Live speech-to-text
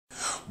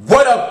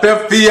What up,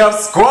 FBF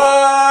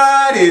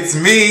squad? It's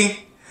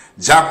me,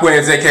 Jacques,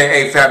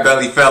 aka Fat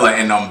Belly Fella,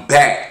 and I'm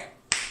back.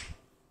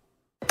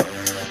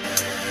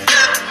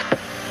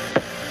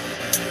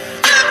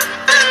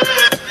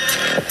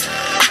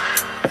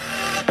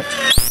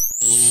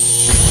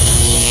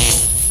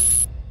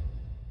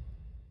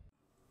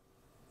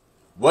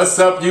 What's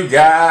up, you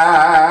guys?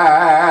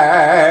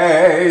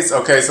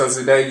 Okay, so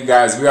today, you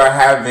guys, we are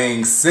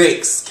having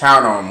 6,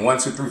 count them, 1,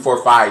 2, 3,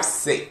 4, 5,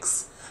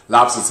 6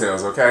 lobster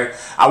tails, okay?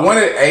 I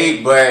wanted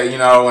 8, but, you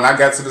know, when I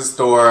got to the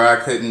store, I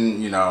couldn't,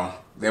 you know,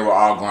 they were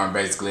all gone,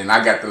 basically, and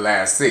I got the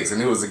last 6,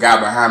 and it was a guy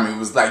behind me who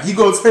was like, you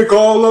gonna take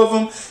all of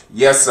them?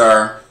 Yes,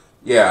 sir.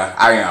 Yeah,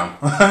 I am.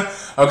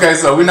 Okay,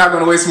 so we're not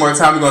gonna waste more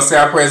time. We're gonna say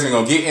our prayers, and we're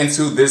gonna get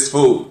into this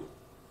food.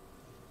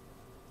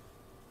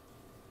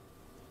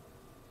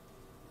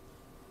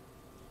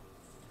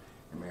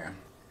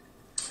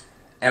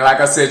 And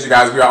like I said, you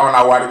guys, we are on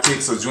our water kick.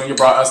 So Junior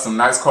brought us some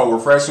nice cold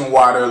refreshing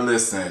water.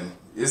 Listen,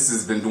 this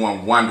has been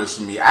doing wonders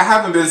for me. I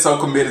haven't been so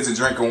committed to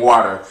drinking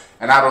water,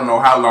 and I don't know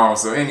how long.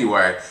 So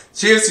anyway,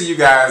 cheers to you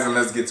guys, and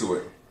let's get to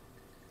it.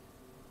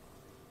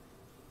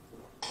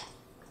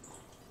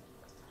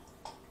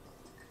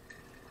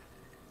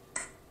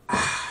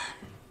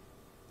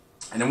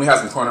 And then we have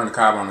some corn on the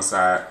cob on the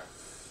side.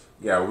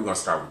 Yeah, we're going to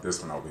start with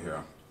this one over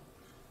here.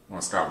 We're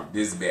going to start with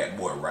this bad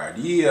boy right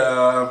here.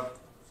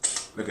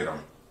 Look at him.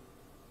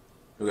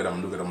 Look at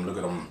them, look at them, look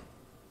at them.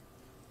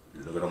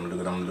 Look at them, look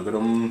at them, look at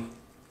them.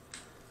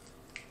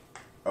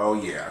 Oh,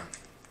 yeah.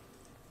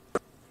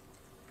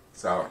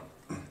 So,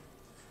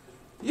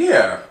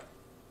 yeah.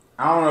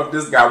 I don't know if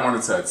this guy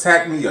wanted to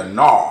attack me or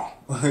not.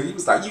 He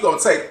was like, you gonna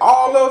take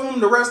all of them,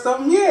 the rest of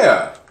them?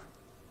 Yeah.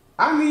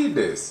 I need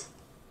this.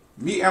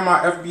 Me and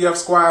my FBF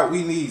squad,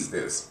 we needs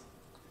this.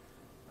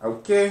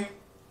 Okay.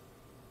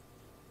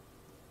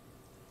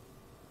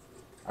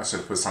 I should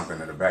have put something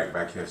in the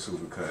back here too,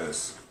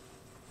 because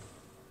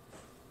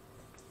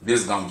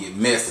this is gonna get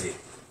messy.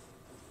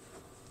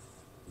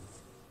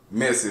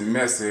 Messy,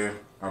 messy.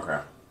 Okay.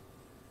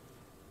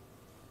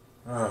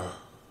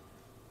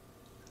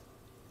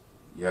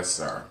 Yes,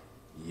 sir.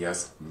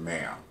 Yes,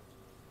 ma'am.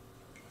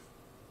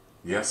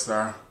 Yes,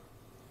 sir.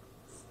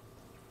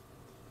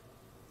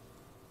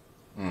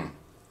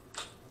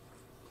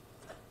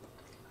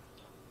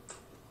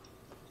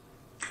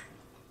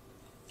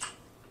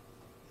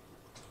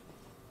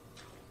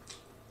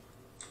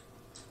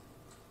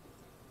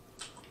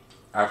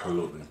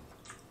 Absolutely.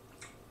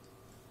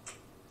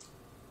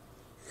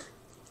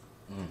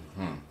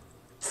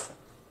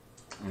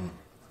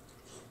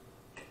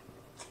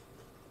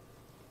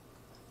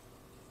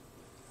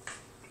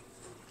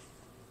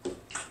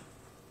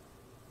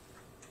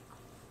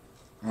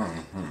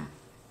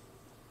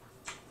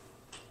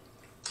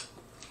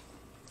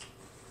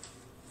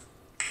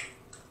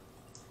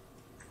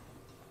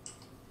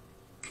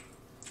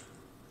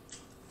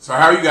 So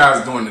how you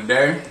guys doing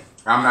today?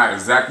 I'm not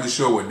exactly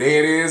sure what day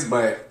it is,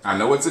 but I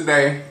know it's a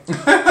day.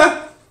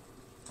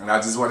 And I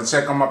just want to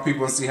check on my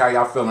people and see how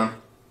y'all feeling.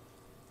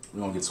 We're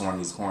going to get to one of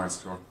these corns,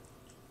 too.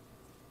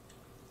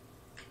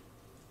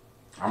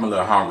 I'm a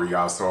little hungry,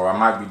 y'all, so I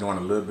might be doing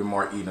a little bit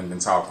more eating than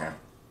talking.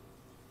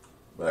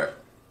 But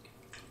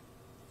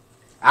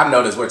I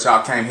know that's what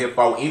y'all came here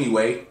for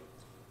anyway,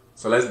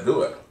 so let's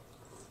do it.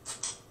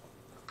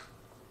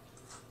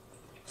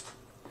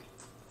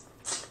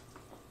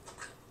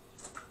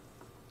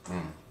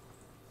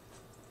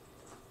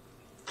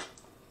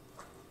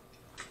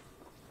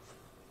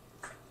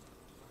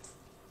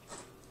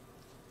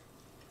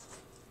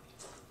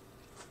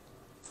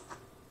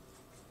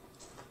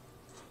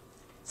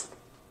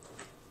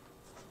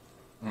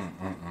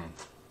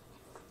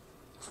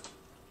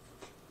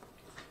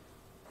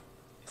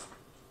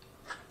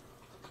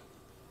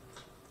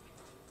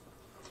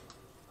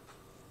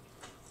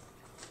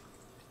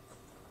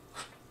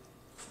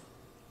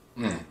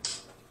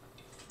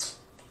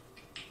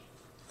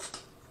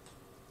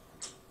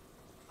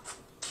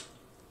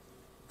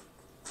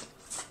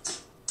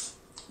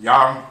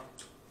 Y'all,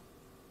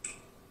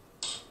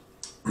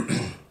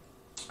 I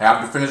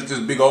have to finish this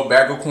big old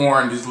bag of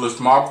corn, this little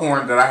small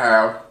corn that I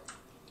have.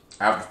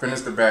 I have to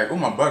finish the bag. Oh,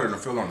 my butter to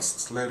fill on the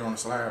sled on the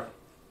slab.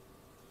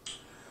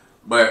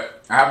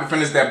 But I have to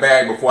finish that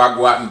bag before I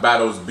go out and buy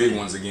those big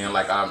ones again,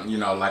 like I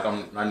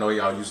know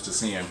y'all used to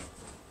seeing.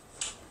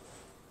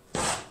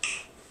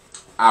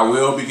 I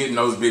will be getting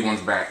those big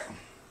ones back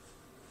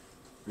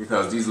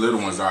because these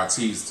little ones are a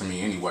tease to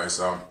me anyway.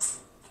 So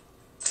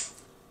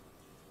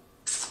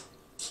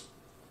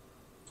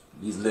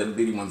these little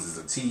bitty ones is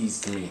a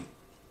tease to me.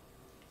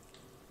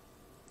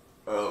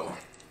 Oh.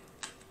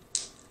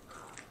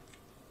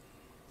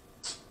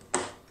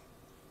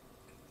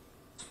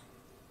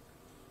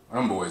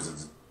 Them boys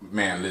is,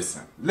 man,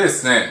 listen.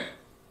 Listen,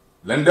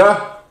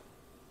 Linda.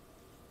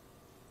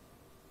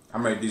 I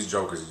made these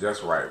jokers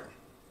just right.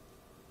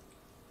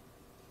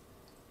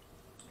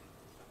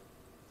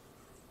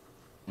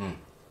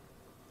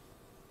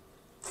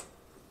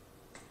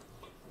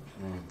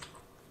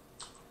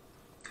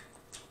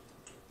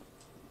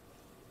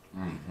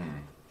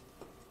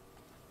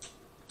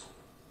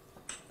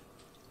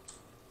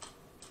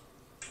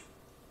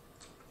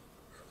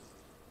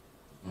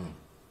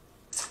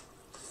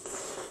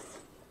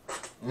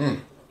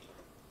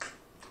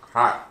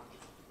 Hot.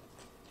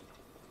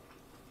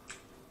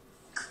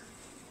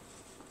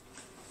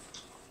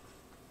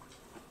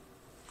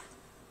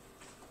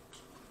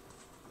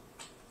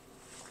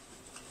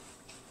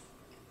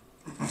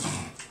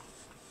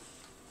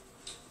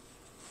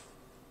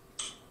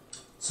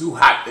 Too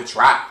hot to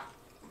try.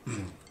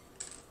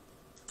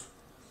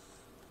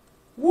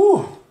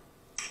 Woo.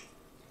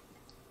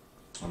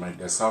 I'll make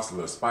that sauce a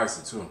little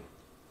spicy too.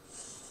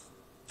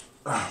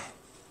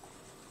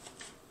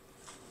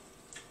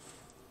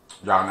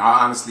 Y'all, now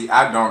honestly,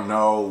 I don't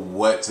know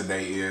what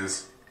today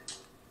is.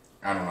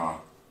 I don't know.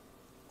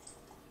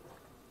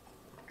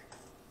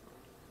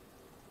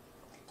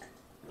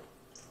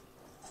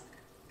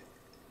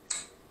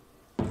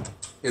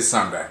 It's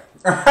Sunday.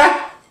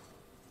 I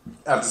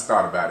just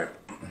thought about it.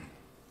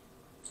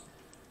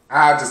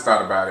 I just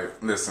thought about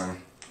it.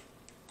 Listen,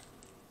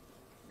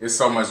 there's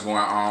so much going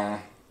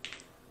on.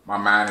 My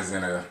mind is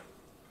in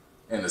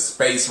a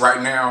space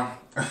right now.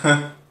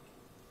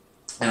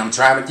 And I'm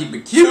trying to keep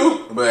it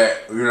cute,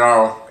 but you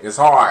know, it's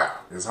hard.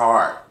 It's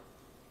hard.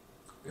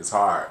 It's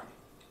hard.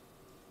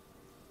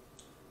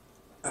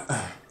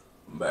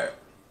 But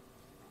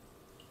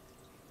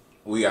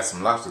we got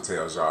some lobster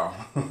tails, y'all.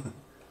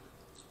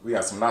 We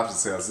got some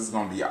lobster tails. It's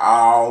gonna be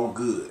all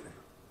good.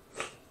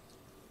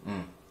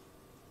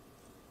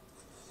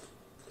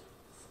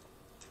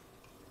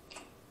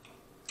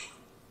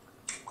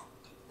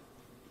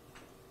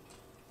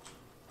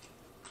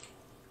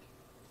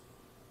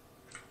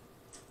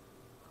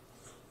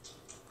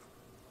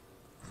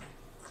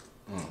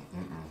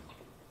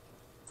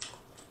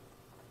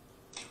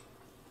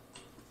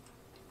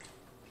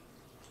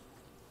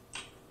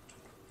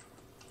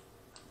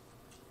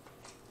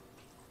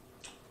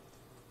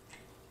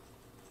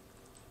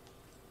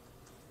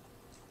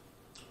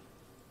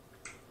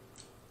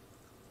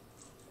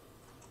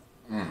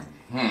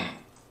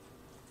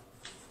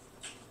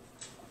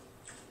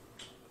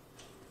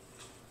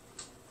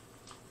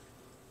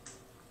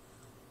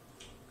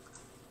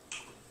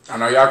 I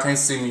know y'all can't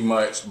see me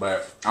much,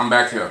 but I'm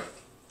back here.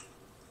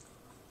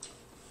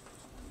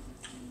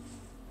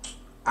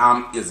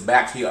 It's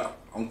back here,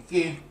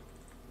 okay?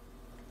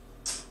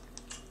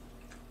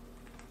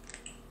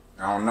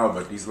 I don't know,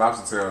 but these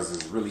lobster tails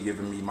is really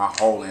giving me my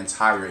whole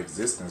entire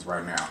existence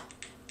right now.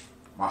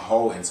 My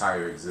whole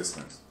entire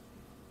existence.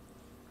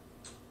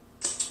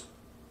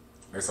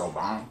 They're so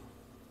bomb.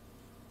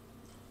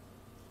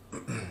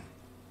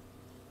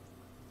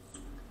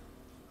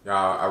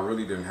 Y'all, I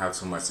really didn't have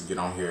too much to get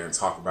on here and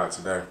talk about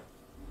today.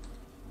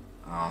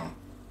 To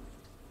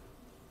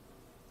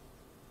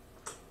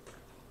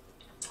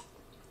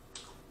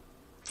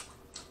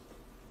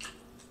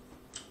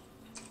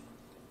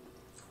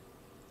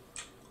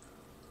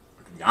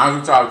be honest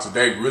with y'all,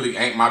 today really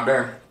ain't my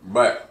day,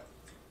 but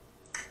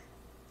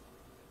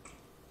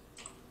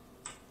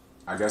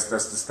I guess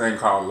that's this thing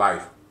called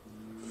life.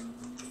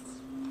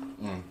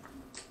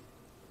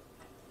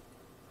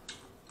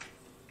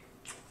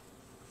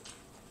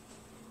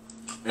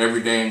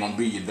 Every day ain't gonna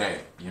be your day,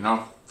 you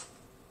know?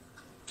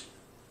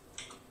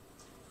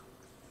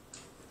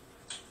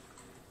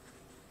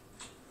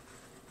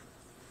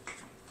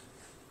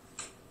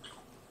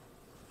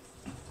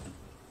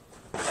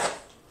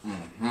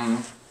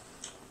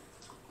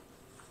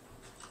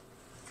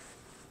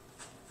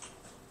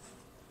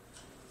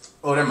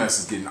 Oh, that mess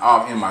is getting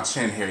all in my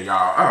chin here,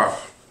 y'all.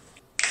 Oh.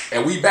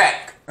 And we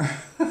back.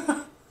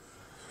 I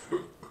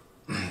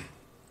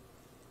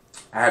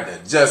had to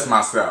adjust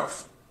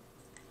myself.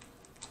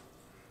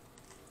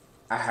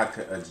 I have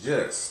to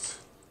adjust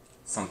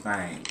some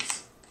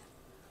things.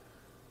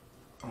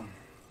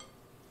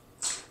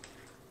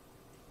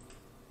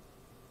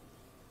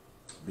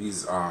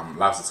 These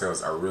lobster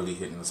tails are really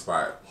hitting the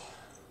spot.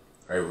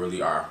 They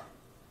really are.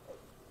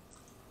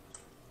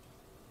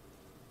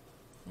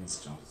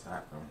 This junk is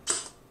hot though.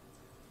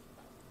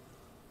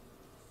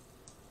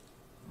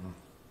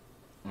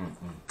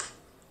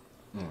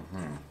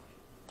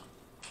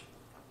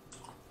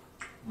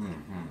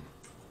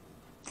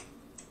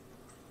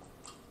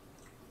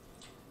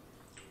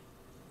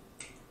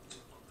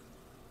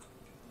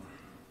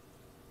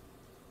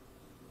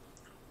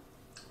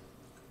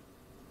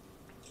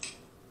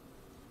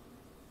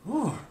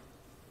 Whew.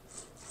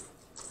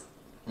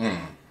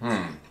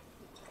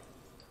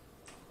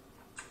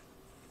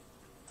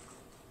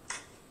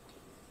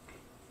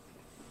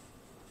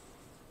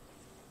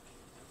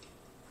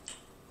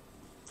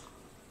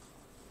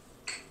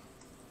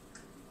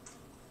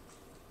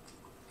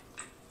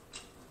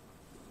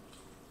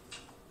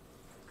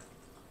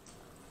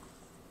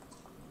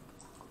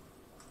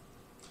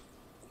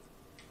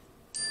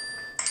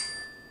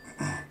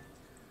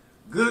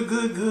 Good,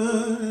 good,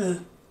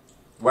 good.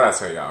 What I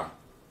tell y'all?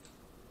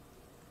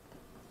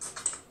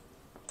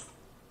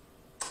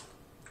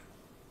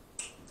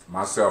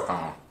 My cell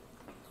phone.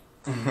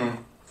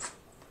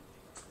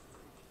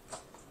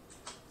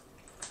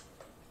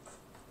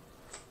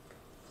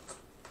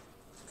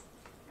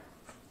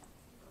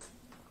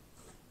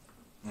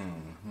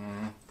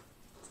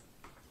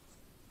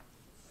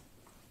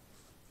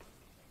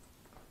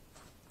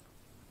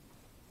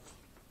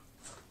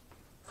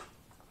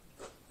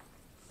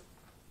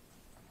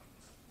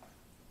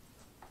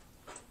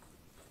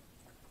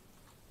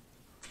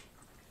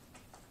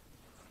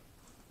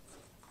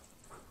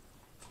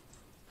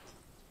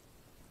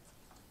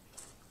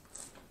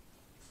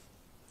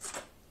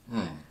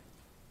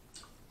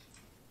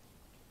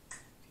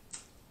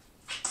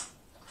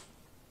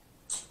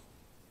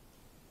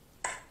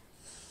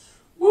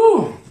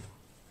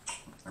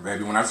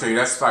 baby, when I tell you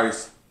that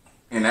spice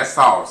and that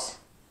sauce,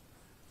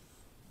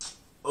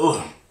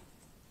 ugh,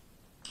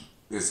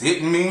 it's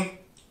hitting me.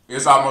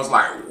 It's almost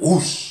like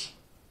whoosh,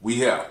 we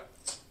here.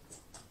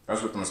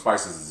 That's what them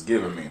spices is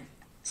giving me.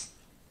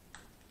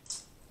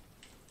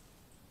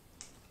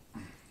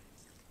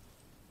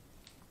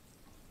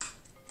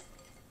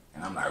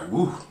 And I'm like,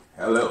 woo,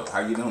 hello, how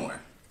you doing?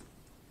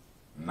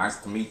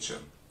 Nice to meet you.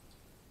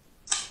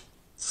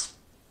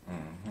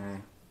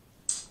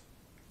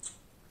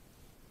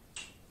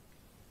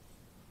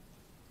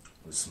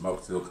 The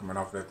smoke still coming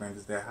off that thing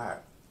is that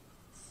hot.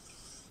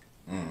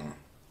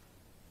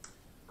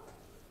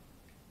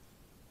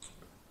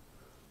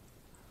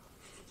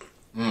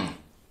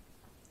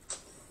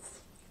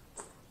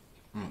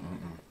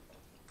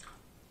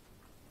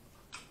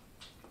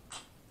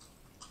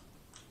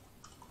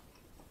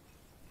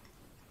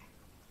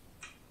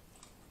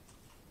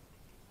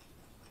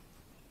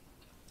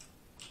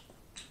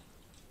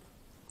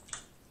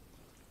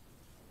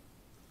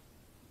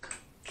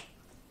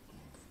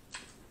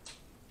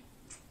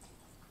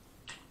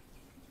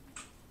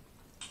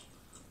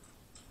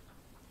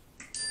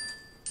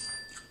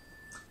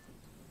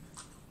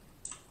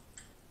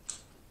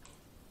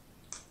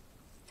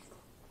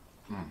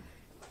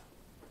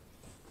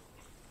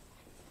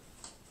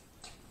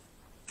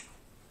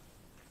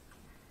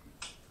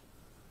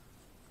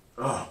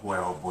 Oh boy,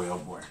 oh boy, oh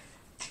boy.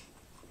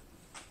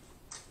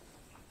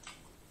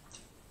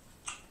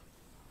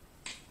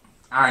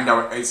 I ain't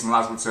never ate some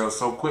lobster tails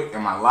so quick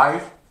in my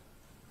life.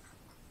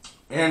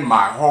 In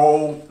my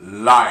whole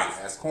life.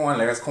 Last corn,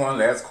 last corn,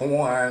 last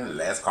corn.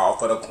 Last call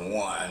for the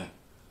corn.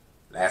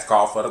 Last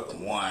call for the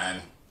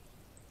corn.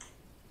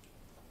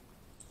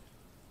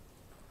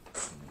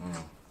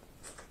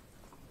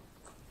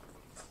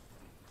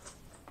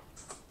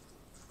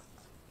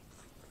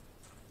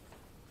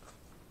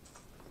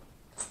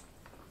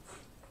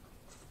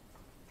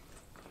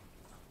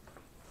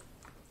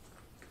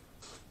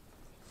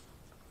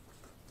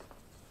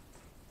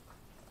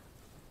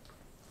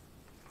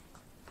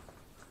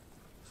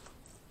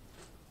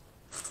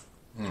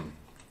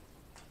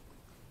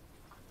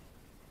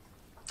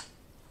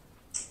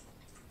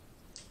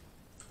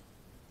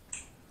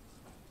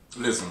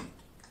 Listen,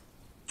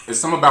 it's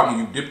something about when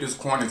you dip this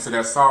corn into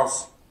that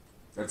sauce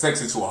that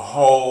takes it to a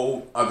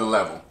whole other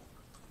level.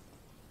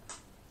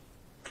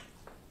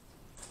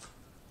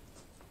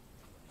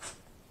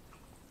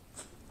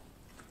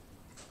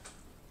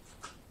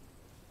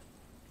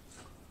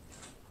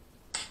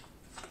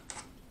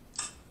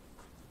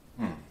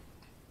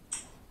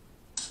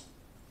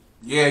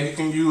 Yeah, you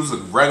can use a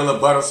regular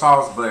butter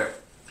sauce,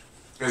 but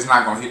it's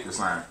not gonna hit the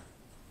same.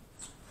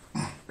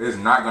 It's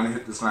not gonna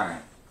hit the same.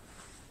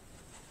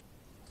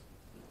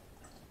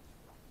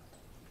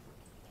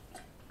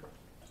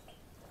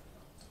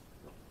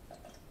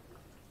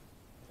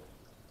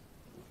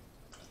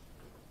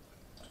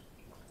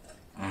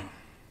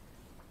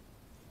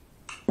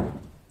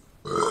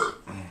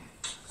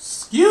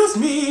 Excuse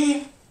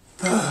me.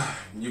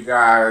 You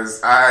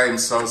guys, I am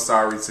so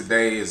sorry.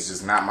 Today is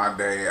just not my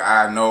day.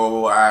 I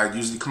know I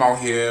usually come out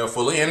here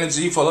full of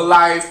energy, full of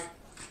life.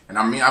 And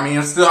I'm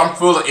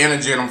full of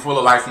energy and I'm full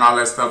of life and all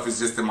that stuff. It's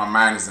just that my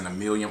mind is in a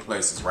million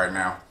places right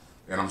now.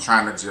 And I'm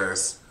trying to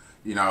just,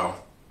 you know,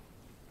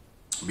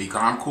 be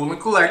calm, cool, and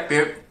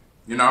collected,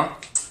 you know.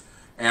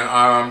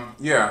 And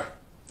yeah,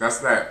 that's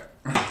that.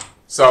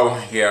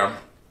 So yeah,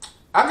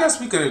 I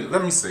guess we could,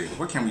 let me see,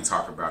 what can we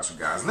talk about, you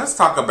guys? Let's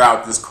talk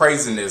about this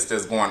craziness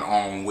that's going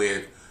on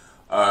with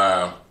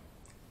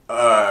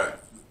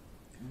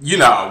you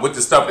know, with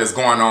the stuff that's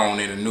going on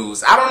in the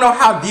news. I don't know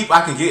how deep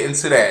I can get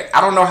into that. I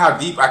don't know how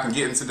deep I can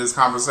get into this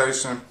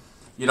conversation,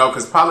 you know,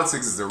 because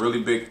politics is a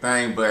really big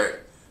thing.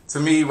 But to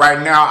me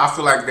right now, I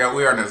feel like that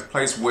we are in a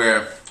place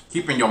where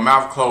keeping your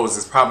mouth closed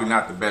is probably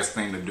not the best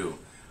thing to do.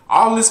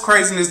 All this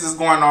craziness that's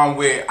going on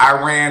with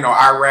Iran or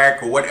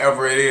Iraq or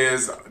whatever it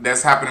is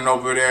that's happening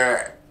over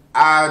there,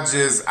 I'm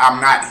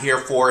not here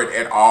for it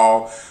at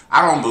all.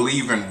 I don't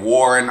believe in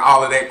war and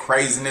all of that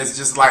craziness.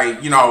 Just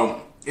like, you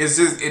know,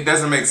 it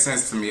doesn't make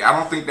sense to me. I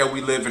don't think that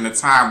we live in a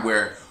time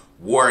where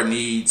war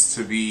needs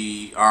to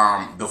be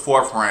the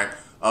forefront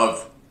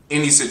of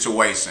any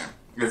situation.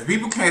 If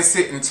people can't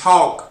sit and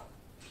talk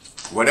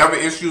whatever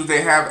issues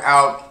they have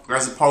out,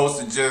 as opposed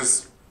to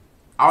just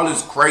all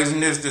this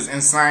craziness, this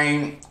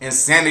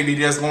insanity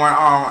that's going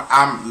on,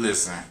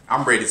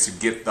 I'm ready to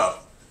get the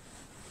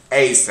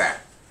ASAP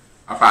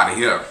up out of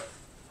here,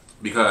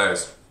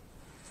 because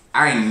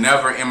I ain't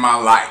never in my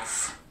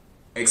life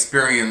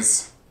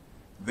experienced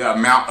the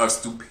amount of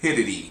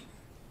stupidity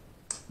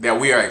that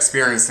we are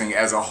experiencing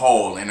as a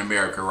whole in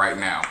America right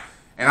now.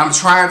 And I'm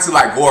trying to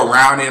like go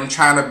around it. I'm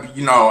trying to,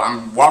 you know,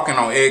 I'm walking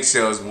on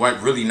eggshells,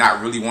 not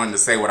really wanting to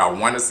say what I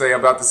want to say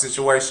about the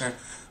situation.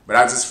 But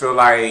I just feel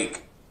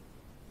like,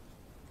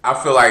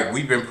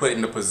 we've been put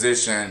in a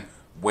position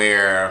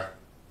where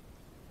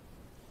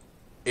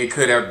it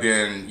could have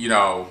been, you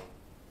know,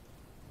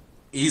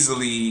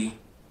 easily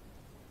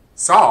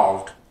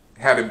solved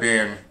had it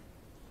been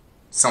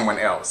someone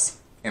else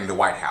in the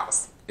White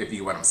House. if you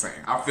get what I'm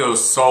saying. I feel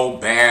so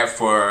bad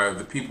for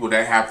the people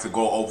that have to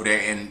go over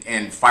there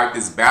and fight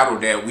this battle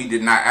that we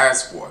did not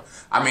ask for.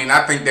 I mean,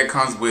 I think that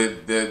comes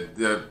with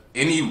the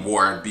any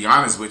war, to be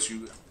honest with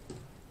you.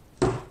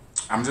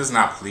 I'm just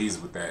not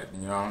pleased with that,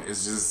 you know?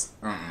 It's just,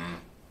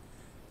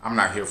 I'm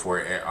not here for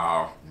it at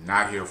all.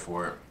 Not here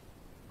for it.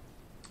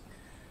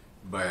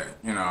 But,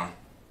 you know,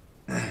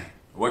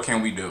 what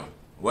can we do?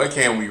 What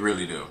can we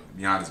really do, to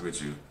be honest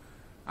with you?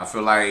 I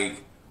feel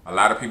like a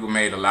lot of people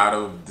made a lot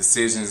of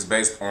decisions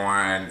based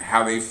on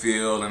how they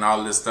feel and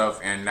all this stuff,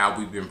 and now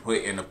we've been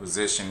put in a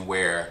position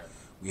where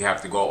we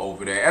have to go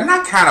over there. And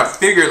I kind of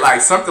figured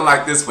like something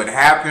like this would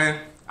happen.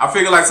 I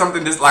figured like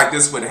something like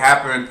this would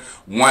happen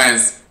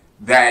once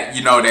that,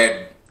 you know,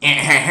 that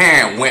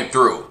went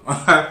through.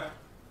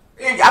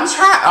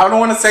 I don't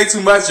want to say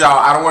too much, y'all.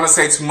 I don't want to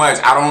say too much.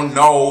 I don't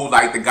know,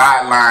 like, the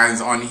guidelines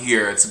on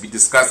here to be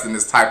discussing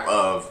this type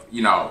of,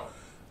 you know,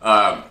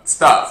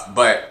 stuff.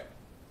 But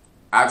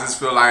I just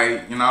feel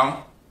like, you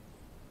know,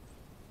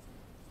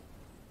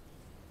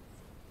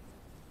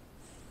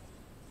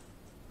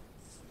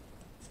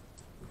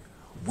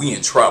 we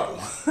in trouble.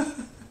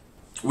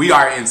 We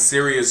are in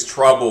serious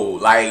trouble.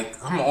 Like,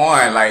 come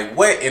on. Like,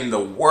 what in the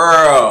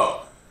world?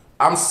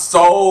 I'm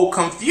so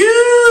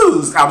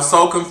confused. I'm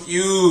so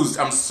confused.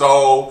 I'm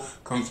so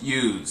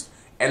confused.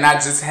 And I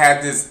just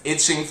had this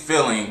itching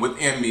feeling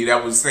within me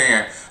that was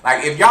saying,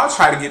 like, if y'all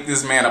try to get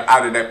this man up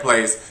out of that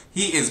place,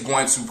 he is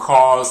going to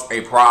cause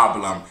a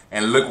problem.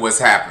 And look what's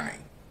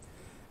happening.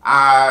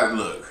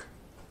 Look.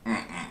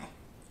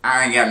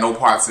 I ain't got no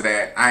parts of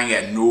that. I ain't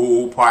got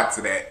no parts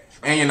of that.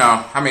 And, you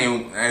know, I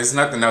mean, there's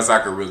nothing else I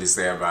could really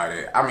say about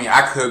it. I mean,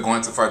 I could go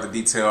into further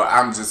detail.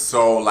 I'm just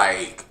so,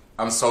 like,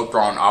 I'm so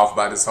thrown off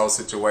by this whole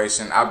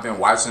situation. I've been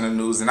watching the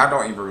news, and I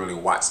don't even really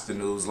watch the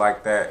news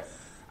like that.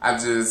 I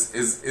just,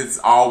 it's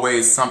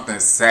always something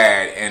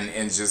sad,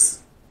 and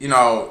just, you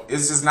know,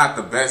 it's just not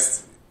the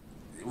best.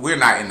 We're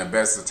not in the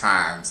best of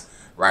times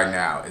right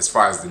now as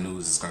far as the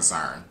news is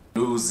concerned.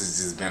 News has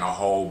just been a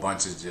whole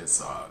bunch of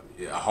just,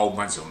 a whole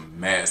bunch of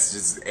mess.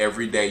 Just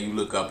every day you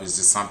look up, it's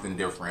just something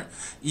different.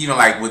 Even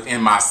like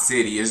within my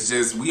city, it's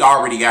just, we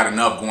already got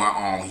enough going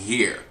on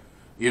here.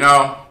 You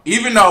know,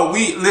 even though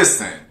we,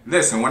 listen,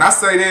 when I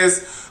say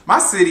this, my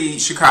city,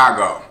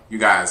 Chicago, you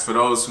guys, for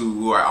those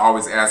who are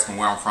always asking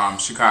where I'm from,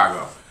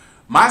 Chicago.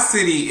 My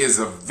city is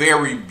a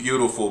very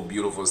beautiful,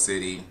 beautiful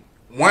city.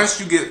 Once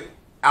you get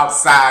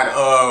outside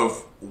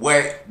of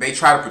what they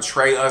try to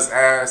portray us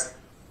as,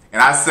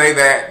 and I say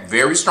that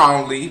very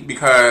strongly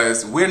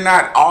because we're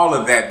not all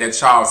of that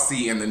y'all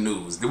see in the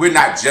news. We're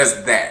not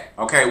just that,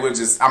 okay? I'm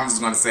just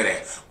going to say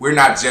that. We're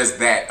not just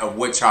that of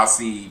what y'all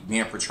see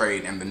being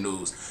portrayed in the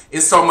news.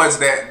 It's so much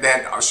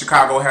that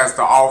Chicago has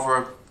to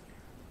offer.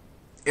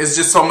 It's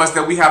just so much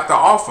that we have to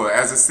offer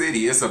as a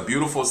city. It's a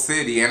beautiful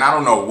city, and I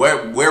don't know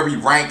where we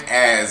rank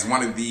as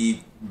one of the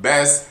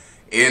best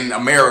in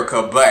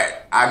America,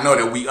 but I know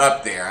that we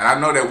up there, and I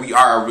know that we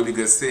are a really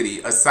good city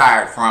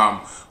aside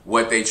from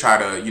what they try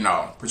to, you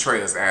know,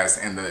 portray us as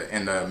in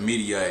the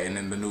media and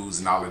in the news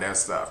and all of that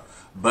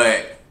stuff.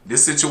 But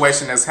this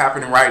situation that's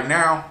happening right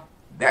now,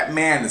 that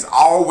man has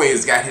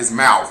always got his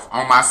mouth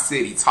on my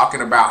city talking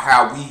about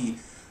how we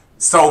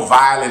so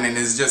violent and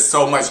there's just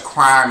so much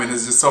crime and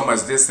there's just so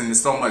much this and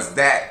there's so much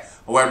that,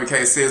 or whatever the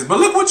case is. But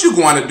look what you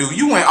going to do.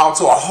 You went out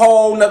to a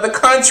whole nother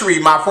country,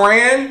 my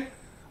friend.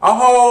 A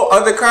whole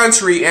other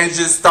country and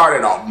just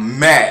started a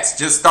mess.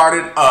 Just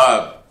started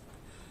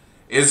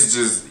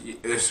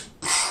it's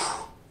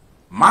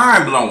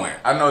mind-blowing.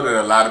 I know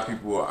that a lot of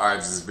people are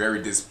just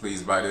very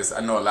displeased by this.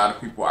 I know a lot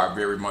of people are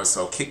very much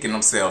so kicking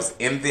themselves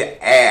in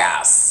the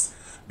ass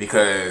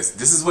because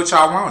this is what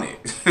y'all wanted.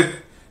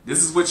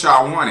 This is what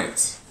y'all wanted.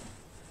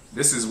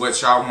 This is what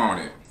y'all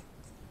wanted.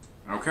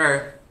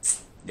 Okay?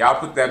 Y'all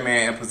put that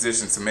man in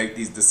position to make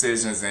these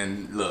decisions,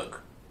 and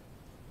look.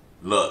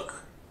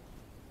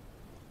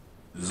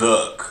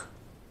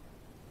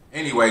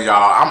 Anyway,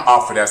 y'all, I'm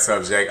off of that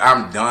subject.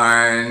 I'm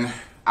done.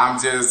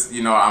 I'm just,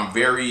 you know, I'm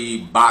very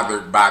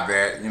bothered by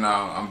that. You know,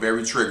 I'm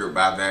very triggered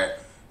by that.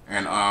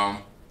 And I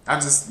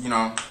just, you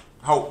know,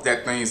 hope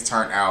that things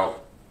turn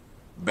out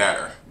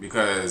better.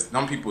 Because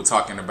them people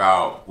talking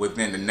about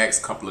within the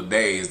next couple of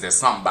days, there's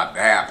something about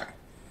to happen.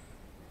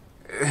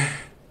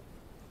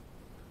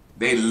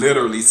 They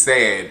literally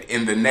said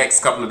in the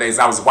next couple of days,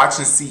 I was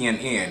watching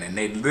CNN, and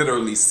they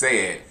literally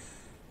said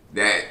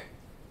that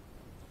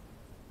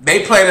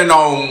they planning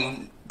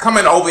on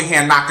coming over here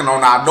and knocking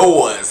on our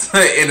doors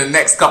in the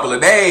next couple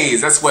of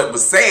days. That's what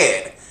was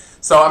said.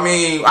 So I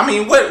mean,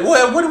 what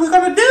are we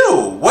gonna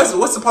do?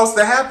 What's supposed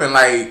to happen?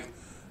 Like,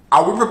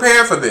 are we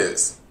prepared for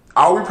this?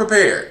 Are we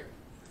prepared?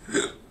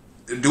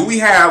 Do we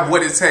have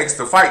what it takes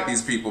to fight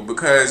these people?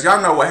 Because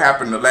y'all know what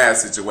happened in the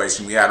last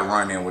situation. We had to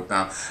run in with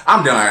them.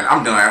 I'm done.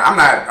 I'm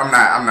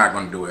not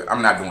gonna do it.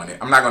 I'm not doing it.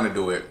 I'm not gonna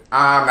do it.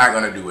 I'm not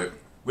gonna do it.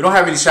 We don't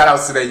have any shout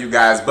outs today, you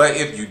guys, but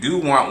if you do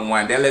want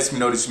one, that lets me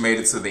know that you made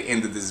it to the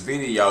end of this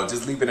video.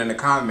 Just leave it in the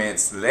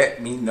comments.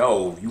 Let me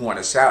know if you want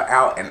a shout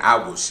out, and I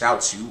will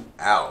shout you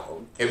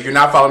out. If you're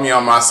not following me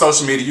on my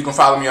social media, you can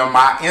follow me on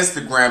my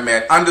Instagram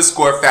at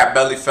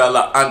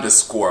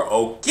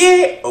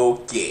 _fatbellyfella_.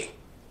 Okay.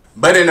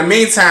 But in the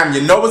meantime,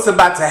 you know what's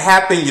about to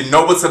happen. You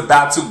know what's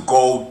about to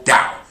go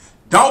down.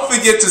 Don't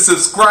forget to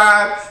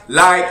subscribe,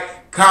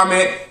 like,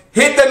 comment,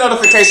 hit the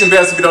notification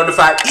bell to be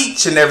notified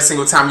each and every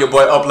single time your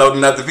boy upload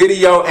another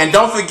video. And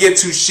don't forget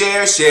to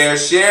share,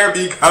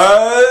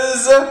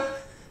 because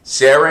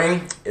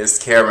sharing is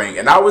caring.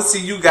 And I will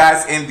see you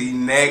guys in the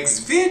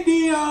next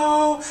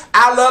video.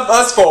 I love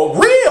us for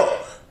real.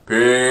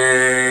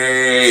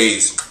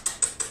 Peace.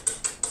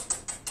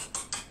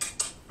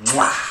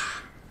 Mwah.